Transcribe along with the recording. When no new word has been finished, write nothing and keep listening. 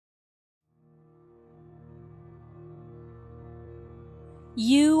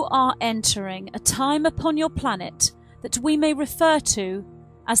You are entering a time upon your planet that we may refer to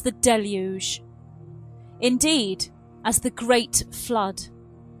as the Deluge. Indeed, as the Great Flood.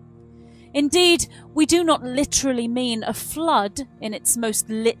 Indeed, we do not literally mean a flood in its most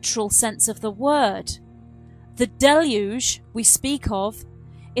literal sense of the word. The deluge we speak of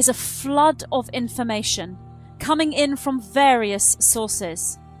is a flood of information coming in from various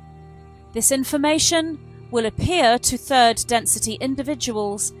sources. This information will appear to third density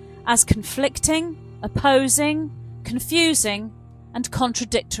individuals as conflicting, opposing, confusing, and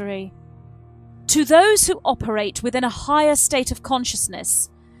contradictory. To those who operate within a higher state of consciousness,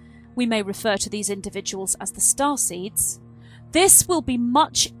 we may refer to these individuals as the starseeds, this will be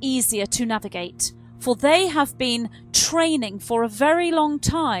much easier to navigate, for they have been training for a very long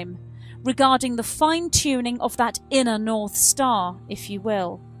time regarding the fine-tuning of that inner North Star, if you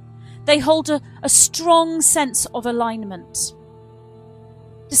will. They hold a strong sense of alignment.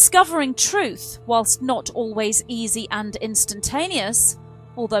 Discovering truth, whilst not always easy and instantaneous,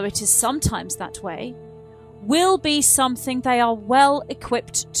 although it is sometimes that way, will be something they are well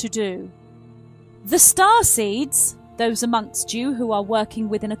equipped to do. The starseeds, those amongst you who are working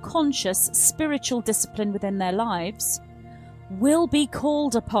within a conscious spiritual discipline within their lives, will be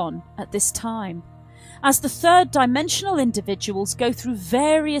called upon at this time, as the third dimensional individuals go through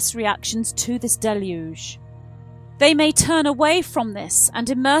various reactions to this deluge. They may turn away from this and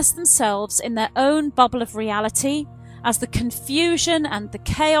immerse themselves in their own bubble of reality, as the confusion and the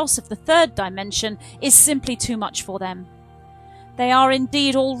chaos of the third dimension is simply too much for them. They are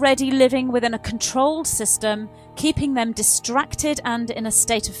indeed already living within a controlled system, keeping them distracted and in a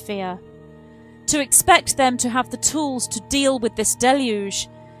state of fear. To expect them to have the tools to deal with this deluge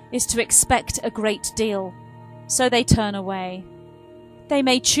is to expect a great deal, so they turn away. They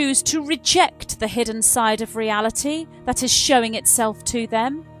may choose to reject the hidden side of reality that is showing itself to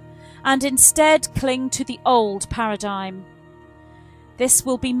them, and instead cling to the old paradigm. This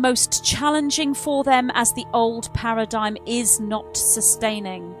will be most challenging for them, as the old paradigm is not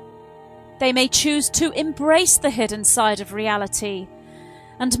sustaining. They may choose to embrace the hidden side of reality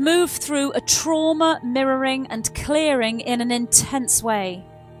and move through a trauma mirroring and clearing in an intense way.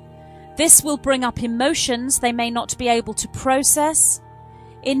 This will bring up emotions they may not be able to process.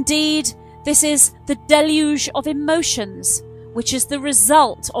 Indeed, this is the deluge of emotions, which is the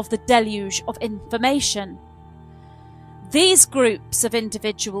result of the deluge of information. These groups of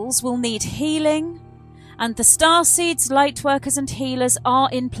individuals will need healing, and the starseeds, lightworkers and healers are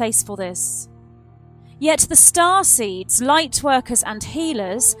in place for this. Yet the starseeds, lightworkers and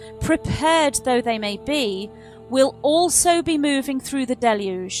healers, prepared though they may be, will also be moving through the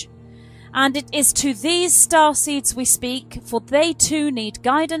deluge. And it is to these starseeds we speak, for they too need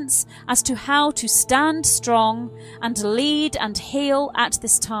guidance as to how to stand strong and lead and heal at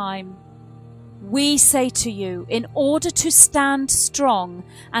this time. We say to you, in order to stand strong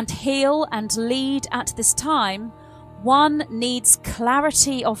and heal and lead at this time, one needs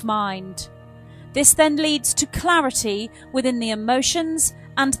clarity of mind. This then leads to clarity within the emotions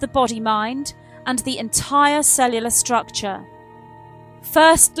and the body-mind and the entire cellular structure.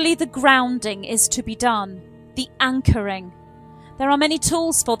 Firstly, the grounding is to be done, the anchoring. There are many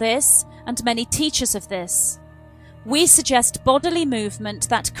tools for this and many teachers of this. We suggest bodily movement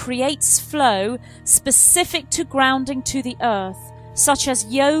that creates flow specific to grounding to the earth, such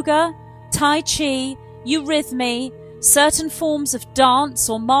as yoga, tai chi, eurythmy, certain forms of dance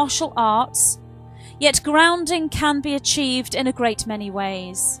or martial arts. Yet grounding can be achieved in a great many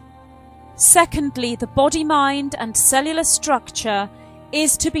ways. Secondly, the body, mind and cellular structure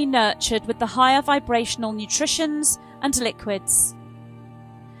is to be nurtured with the higher vibrational nutritions and liquids.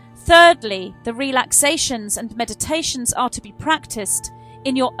 Thirdly, the relaxations and meditations are to be practiced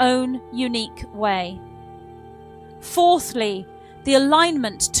in your own unique way. Fourthly, the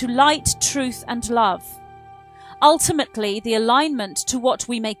alignment to light, truth and love. Ultimately, the alignment to what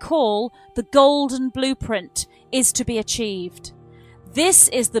we may call the golden blueprint is to be achieved. This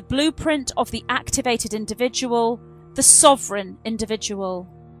is the blueprint of the activated individual, the sovereign individual.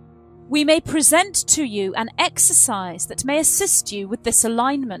 We may present to you an exercise that may assist you with this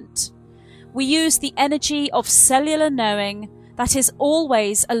alignment. We use the energy of cellular knowing that is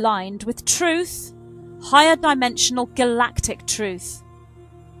always aligned with truth, higher dimensional galactic truth.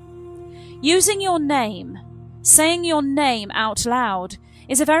 Using your name, saying your name out loud,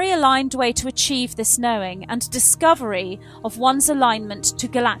 is a very aligned way to achieve this knowing and discovery of one's alignment to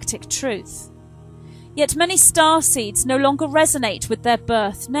galactic truth. Yet many starseeds no longer resonate with their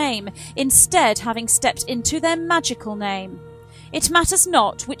birth name, instead having stepped into their magical name. It matters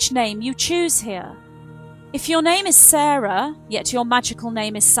not which name you choose here. If your name is Sarah, yet your magical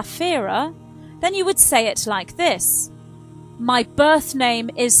name is Sapphira, then you would say it like this: my birth name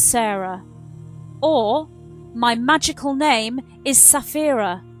is Sarah, or my magical name is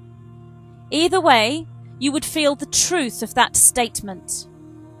Sapphira. Either way, you would feel the truth of that statement.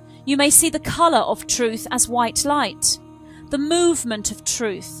 You may see the colour of truth as white light, the movement of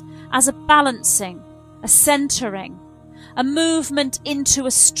truth as a balancing, a centering, a movement into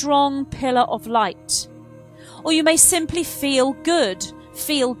a strong pillar of light. Or you may simply feel good,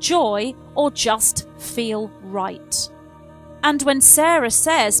 feel joy, or just feel right. And when Sarah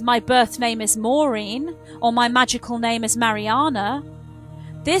says, my birth name is Maureen, or my magical name is Mariana,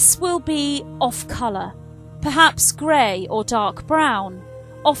 this will be off colour, perhaps grey or dark brown,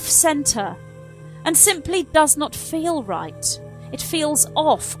 off centre, and simply does not feel right. It feels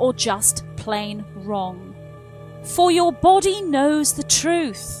off or just plain wrong. For your body knows the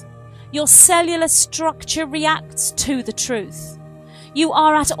truth. Your cellular structure reacts to the truth. You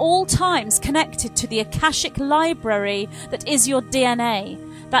are at all times connected to the Akashic library that is your DNA,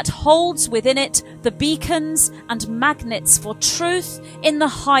 that holds within it the beacons and magnets for truth in the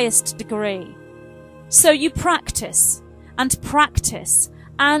highest degree. So you practice and practice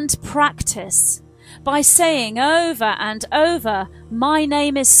and practice by saying over and over, my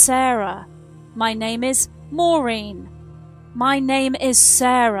name is Sarah, my name is Maureen, my name is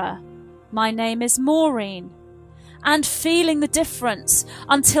Sarah, my name is Maureen, and feeling the difference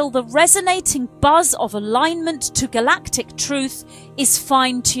until the resonating buzz of alignment to galactic truth is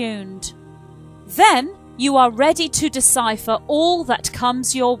fine-tuned. Then you are ready to decipher all that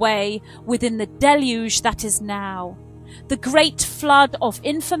comes your way within the deluge that is now. The great flood of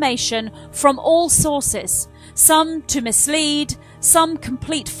information from all sources, some to mislead, some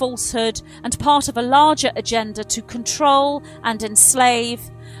complete falsehood and part of a larger agenda to control and enslave,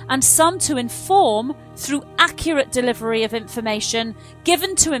 and some to inform through accurate delivery of information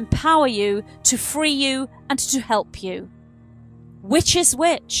given to empower you, to free you, and to help you. Which is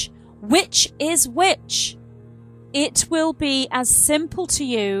which? Which is which? It will be as simple to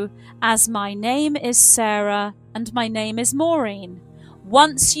you as my name is Sarah and my name is Maureen,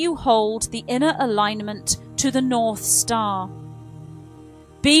 once you hold the inner alignment to the North Star.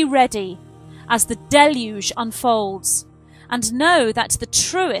 Be ready as the deluge unfolds, and know that the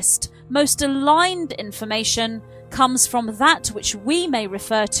truest, most aligned information comes from that which we may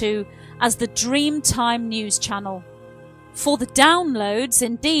refer to as the Dreamtime News Channel. For the downloads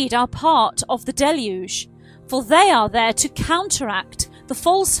indeed are part of the deluge, for they are there to counteract the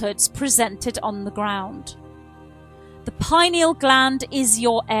falsehoods presented on the ground. The pineal gland is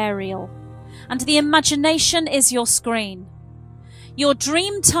your aerial, and the imagination is your screen. Your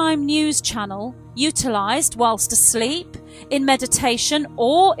Dreamtime News Channel, utilized whilst asleep, in meditation,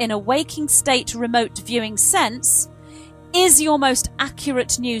 or in a waking state remote viewing sense, is your most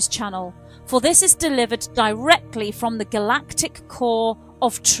accurate news channel, for this is delivered directly from the galactic core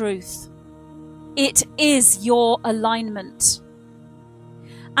of truth. It is your alignment.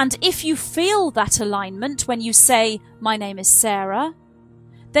 And if you feel that alignment when you say, my name is Sarah,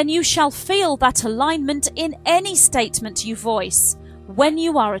 then you shall feel that alignment in any statement you voice when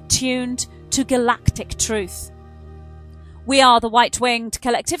you are attuned to galactic truth. We are the white-winged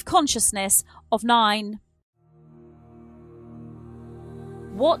collective consciousness of 9.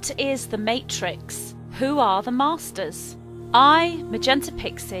 What is the Matrix? Who are the Masters? I, Magenta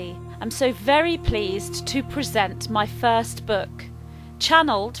Pixie, am so very pleased to present my first book,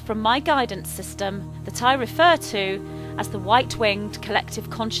 channeled from my guidance system that I refer to as the white-winged collective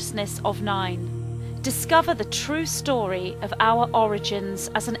consciousness of 9. Discover the true story of our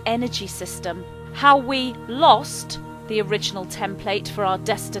origins as an energy system, how we lost the original template for our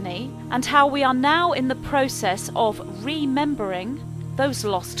destiny, and how we are now in the process of remembering those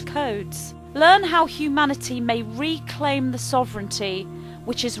lost codes. Learn how humanity may reclaim the sovereignty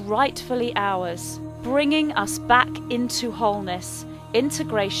which is rightfully ours, bringing us back into wholeness,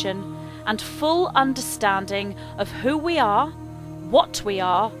 integration, and full understanding of who we are, what we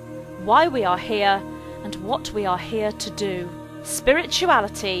are, why we are here, and what we are here to do.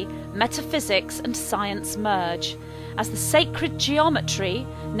 Spirituality, metaphysics, and science merge, as the sacred geometry,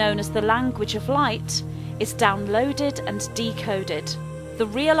 known as the language of light, is downloaded and decoded. The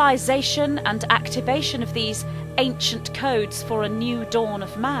realization and activation of these ancient codes for a new dawn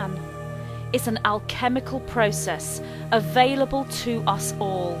of man is an alchemical process available to us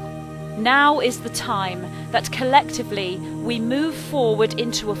all. Now is the time that collectively we move forward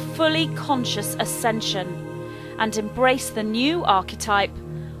into a fully conscious ascension and embrace the new archetype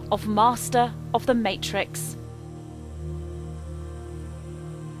of Master of the Matrix.